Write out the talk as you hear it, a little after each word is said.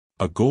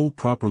A goal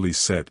properly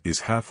set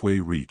is halfway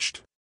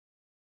reached.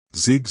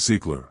 Zig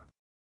Ziglar.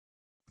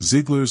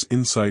 Ziglar's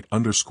insight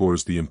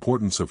underscores the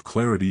importance of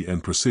clarity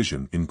and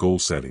precision in goal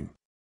setting.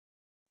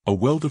 A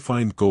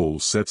well-defined goal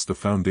sets the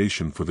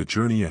foundation for the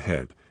journey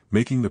ahead,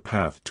 making the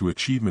path to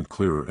achievement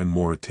clearer and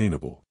more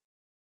attainable.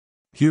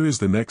 Here is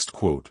the next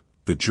quote: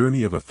 "The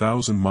journey of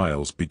 1,000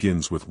 miles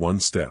begins with one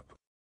step."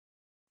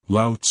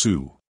 Lao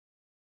Tzu.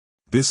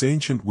 This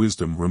ancient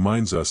wisdom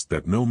reminds us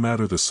that no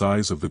matter the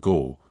size of the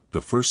goal,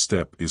 the first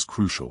step is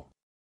crucial.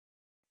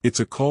 It's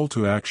a call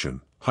to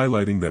action,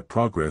 highlighting that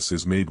progress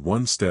is made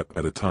one step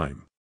at a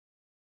time.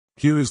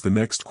 Here is the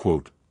next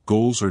quote: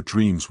 "Goals are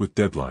dreams with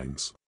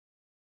deadlines."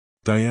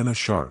 Diana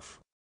Scharf.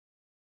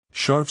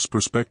 Scharf's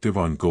perspective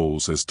on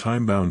goals as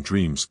time-bound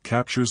dreams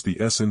captures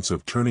the essence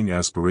of turning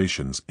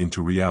aspirations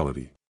into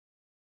reality.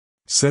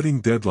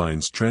 Setting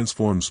deadlines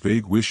transforms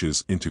vague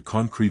wishes into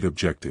concrete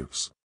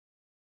objectives.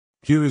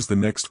 Here is the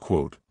next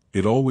quote: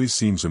 "It always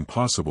seems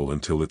impossible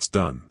until it's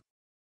done."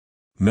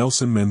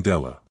 Nelson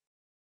Mandela.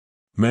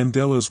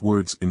 Mandela's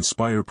words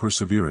inspire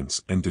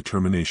perseverance and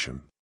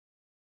determination.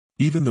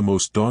 Even the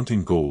most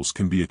daunting goals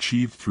can be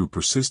achieved through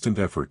persistent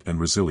effort and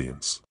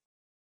resilience.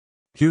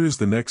 Here is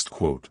the next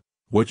quote: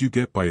 "What you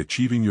get by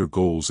achieving your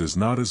goals is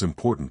not as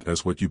important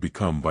as what you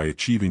become by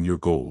achieving your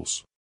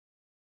goals."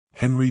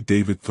 Henry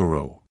David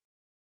Thoreau.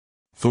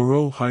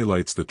 Thoreau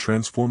highlights the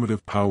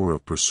transformative power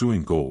of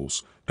pursuing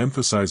goals,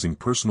 emphasizing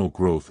personal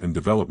growth and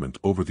development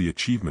over the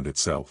achievement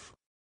itself.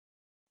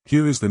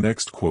 Here is the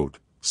next quote: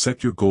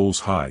 "Set your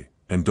goals high,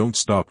 and don't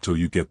stop till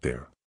you get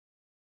there."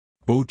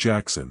 Bo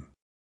Jackson.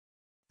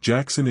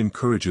 Jackson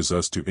encourages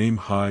us to aim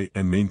high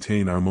and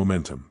maintain our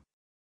momentum.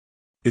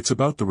 It's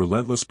about the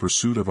relentless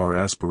pursuit of our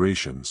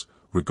aspirations,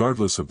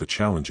 regardless of the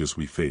challenges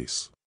we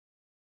face.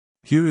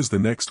 Here is the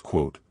next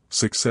quote: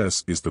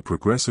 "Success is the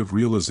progressive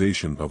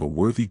realization of a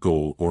worthy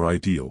goal or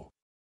ideal."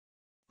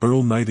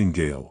 Earl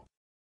Nightingale.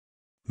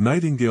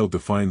 Nightingale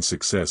defines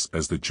success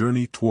as the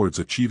journey towards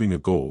achieving a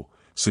goal,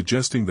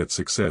 suggesting that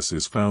success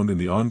is found in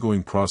the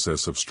ongoing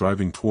process of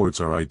striving towards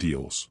our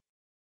ideals.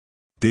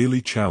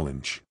 Daily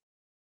challenge.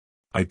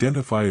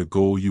 Identify a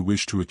goal you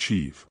wish to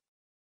achieve.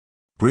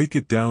 Break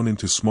it down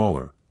into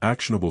smaller,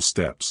 actionable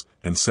steps,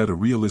 and set a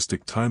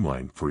realistic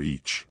timeline for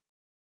each.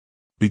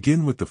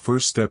 Begin with the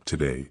first step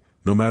today,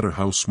 no matter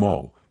how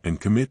small,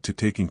 and commit to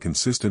taking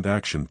consistent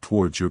action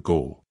towards your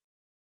goal.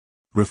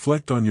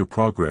 Reflect on your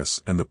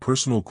progress and the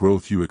personal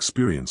growth you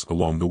experience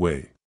along the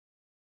way.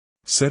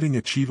 Setting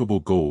achievable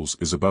goals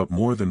is about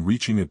more than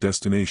reaching a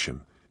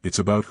destination, it's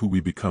about who we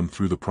become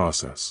through the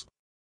process.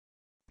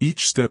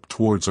 Each step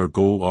towards our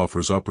goal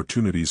offers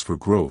opportunities for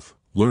growth,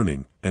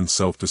 learning, and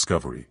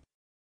self-discovery.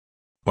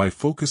 By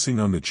focusing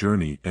on the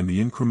journey and the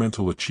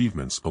incremental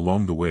achievements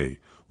along the way,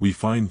 we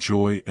find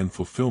joy and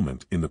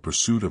fulfillment in the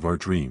pursuit of our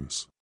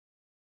dreams.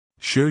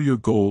 Share your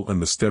goal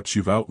and the steps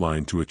you've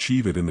outlined to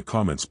achieve it in the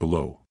comments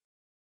below.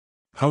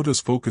 How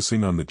does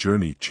focusing on the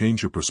journey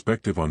change your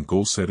perspective on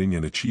goal setting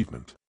and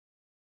achievement?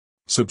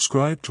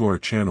 Subscribe to our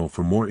channel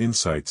for more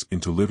insights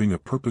into living a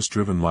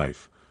purpose-driven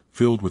life,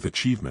 filled with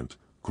achievement,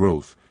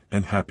 growth,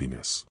 and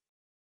happiness.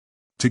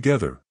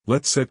 Together,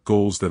 let's set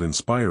goals that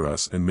inspire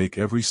us and make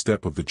every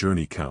step of the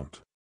journey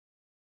count.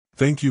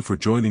 Thank you for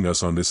joining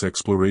us on this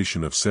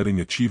exploration of setting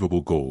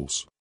achievable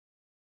goals.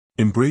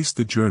 Embrace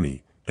the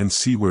journey, and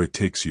see where it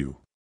takes you.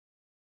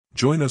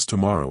 Join us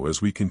tomorrow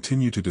as we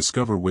continue to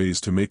discover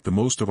ways to make the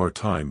most of our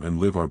time and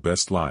live our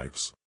best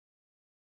lives.